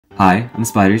Hi, I'm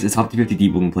Spiders, a top 250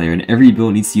 Deepwoken player, and every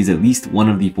build needs to use at least one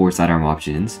of the 4 sidearm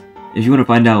options. If you want to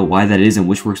find out why that is and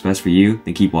which works best for you,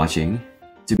 then keep watching.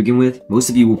 To begin with,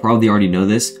 most of you will probably already know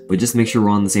this, but just to make sure we're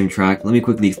on the same track, let me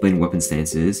quickly explain weapon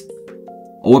stances.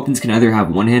 All weapons can either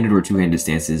have one-handed or two-handed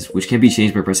stances, which can be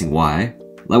changed by pressing Y.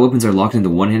 Light weapons are locked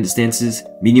into one-handed stances,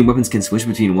 medium weapons can switch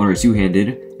between one or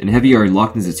two-handed, and heavy are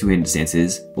locked into two-handed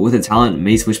stances, but with a talent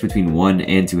may switch between one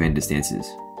and two-handed stances.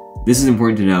 This is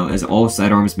important to know, as all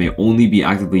sidearms may only be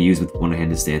actively used with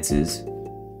one-handed stances.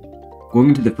 Going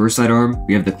into the first sidearm,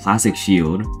 we have the classic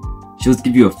shield. Shields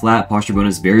give you a flat posture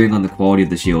bonus varying on the quality of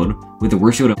the shield, with the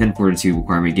worst shield at 10 fortitude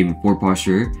requirement giving 4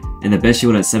 posture, and the best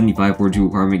shield at 75 fortitude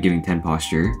requirement giving 10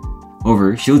 posture.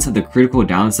 However, shields have the critical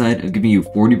downside of giving you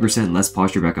 40% less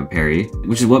posture back on parry,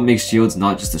 which is what makes shields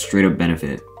not just a straight up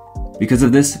benefit. Because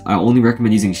of this, I only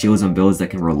recommend using shields on builds that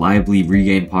can reliably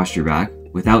regain posture back,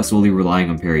 without solely relying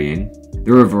on parrying.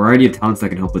 There are a variety of talents that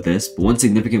can help with this, but one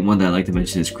significant one that I'd like to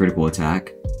mention is critical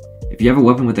attack. If you have a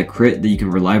weapon with a crit that you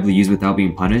can reliably use without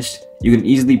being punished, you can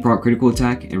easily proc critical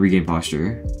attack and regain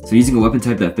posture. So using a weapon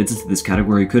type that fits into this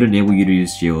category could enable you to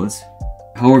use shields.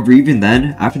 However, even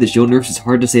then, after the shield nerfs, it's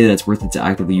hard to say that it's worth it to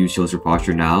actively use shields for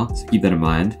posture now, so keep that in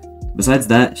mind. Besides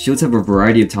that, shields have a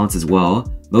variety of talents as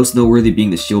well, most noteworthy being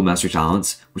the shield master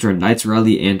talents, which are Knight's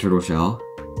Rally and Turtle Shell.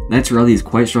 Knight's Rally is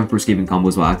quite strong for escaping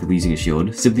combos while actively using a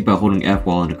shield, simply by holding F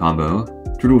while in a combo.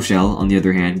 Turtle Shell, on the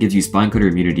other hand, gives you spine cutter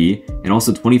immunity, and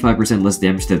also 25% less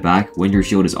damage to the back when your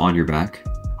shield is on your back.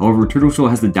 However, Turtle Shell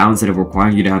has the downside of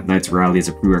requiring you to have Knight's Rally as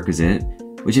a prerequisite,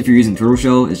 which if you're using Turtle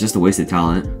Shell is just a wasted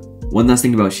talent. One last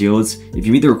thing about shields, if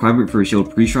you meet the requirement for a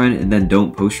shield pre-shrine and then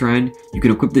don't post-shrine, you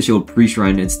can equip the shield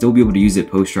pre-shrine and still be able to use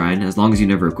it post-shrine as long as you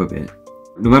never equip it.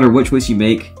 No matter what choice you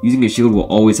make, using a shield will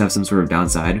always have some sort of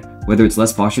downside, whether it's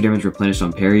less posture damage replenished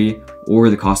on parry, or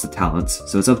the cost of talents,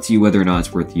 so it's up to you whether or not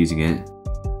it's worth using it.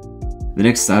 The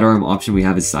next sidearm option we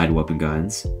have is side weapon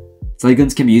guns. Side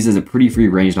guns can be used as a pretty free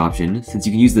ranged option, since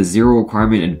you can use the 0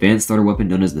 requirement advanced starter weapon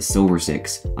known as the Silver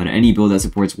 6 on any build that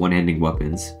supports one-handing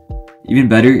weapons. Even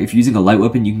better, if you're using a light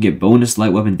weapon, you can get bonus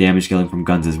light weapon damage scaling from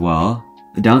guns as well.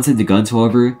 The downside to guns,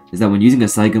 however, is that when using a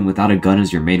sidegun without a gun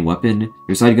as your main weapon,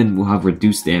 your sidegun will have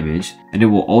reduced damage, and it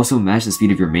will also match the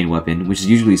speed of your main weapon, which is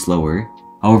usually slower.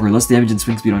 However, less damage and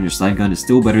swing speed on your sidegun is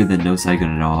still better than no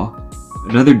sidegun at all.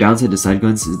 Another downside to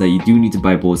sideguns is that you do need to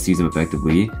buy bullets to use them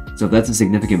effectively, so if that's a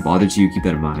significant bother to you, keep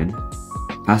that in mind.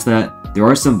 Past that, there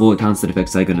are some bullet talents that affect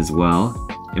sidegun as well.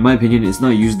 In my opinion, it's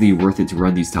not usually worth it to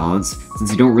run these talents, since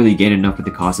you don't really gain enough with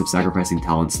the cost of sacrificing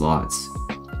talent slots.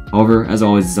 However, as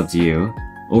always, it's up to you.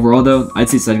 Overall though, I'd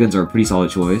say sideguns are a pretty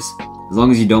solid choice. As long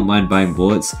as you don't mind buying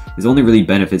bullets, there's only really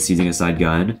benefits to using a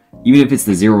sidegun, even if it's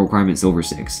the 0 requirement Silver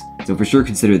 6, so for sure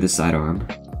consider this sidearm.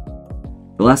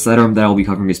 The last sidearm that I'll be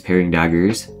covering is Parrying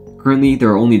Daggers. Currently, there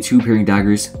are only 2 Parrying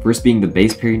Daggers, first being the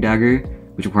base Parrying Dagger,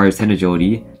 which requires 10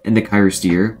 agility, and the Kyra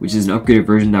Steer, which is an upgraded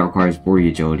version that requires 40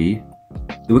 agility.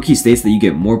 The wiki states that you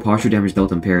get more posture damage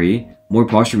dealt on parry, more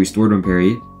posture restored on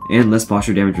parry, and less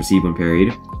posture damage received when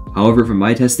parried. However, from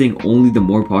my testing, only the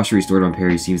more posture restored on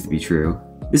parry seems to be true.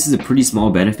 This is a pretty small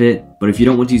benefit, but if you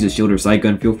don't want to use a shield or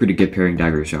sidegun, feel free to give Parrying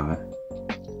Dagger a shot.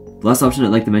 The last option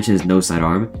I'd like to mention is no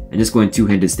sidearm, and just going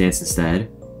two-handed stance instead.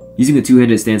 Using a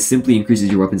two-handed stance simply increases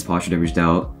your weapon's posture damage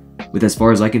dealt, with as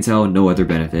far as I can tell, no other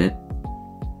benefit.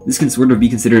 This can sort of be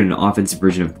considered an offensive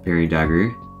version of the Parrying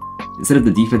Dagger. Instead of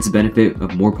the defensive benefit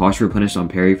of more posture replenished on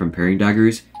parry from Parrying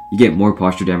Daggers, you get more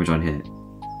posture damage on hit.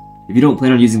 If you don't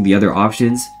plan on using the other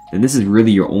options, then this is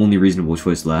really your only reasonable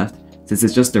choice left, since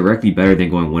it's just directly better than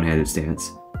going one-handed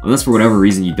stance, unless for whatever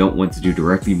reason you don't want to do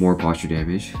directly more posture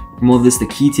damage. From all of this, the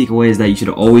key takeaway is that you should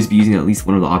always be using at least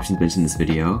one of the options mentioned in this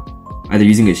video, either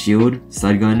using a shield,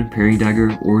 sidegun, Parrying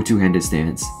Dagger, or two-handed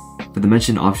stance. For the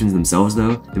mentioned options themselves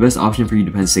though, the best option for you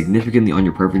depends significantly on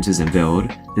your preferences and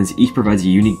build, since each provides a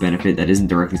unique benefit that isn't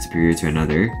directly superior to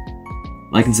another.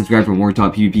 Like and subscribe for more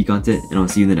top PvP content, and I'll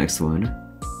see you in the next one.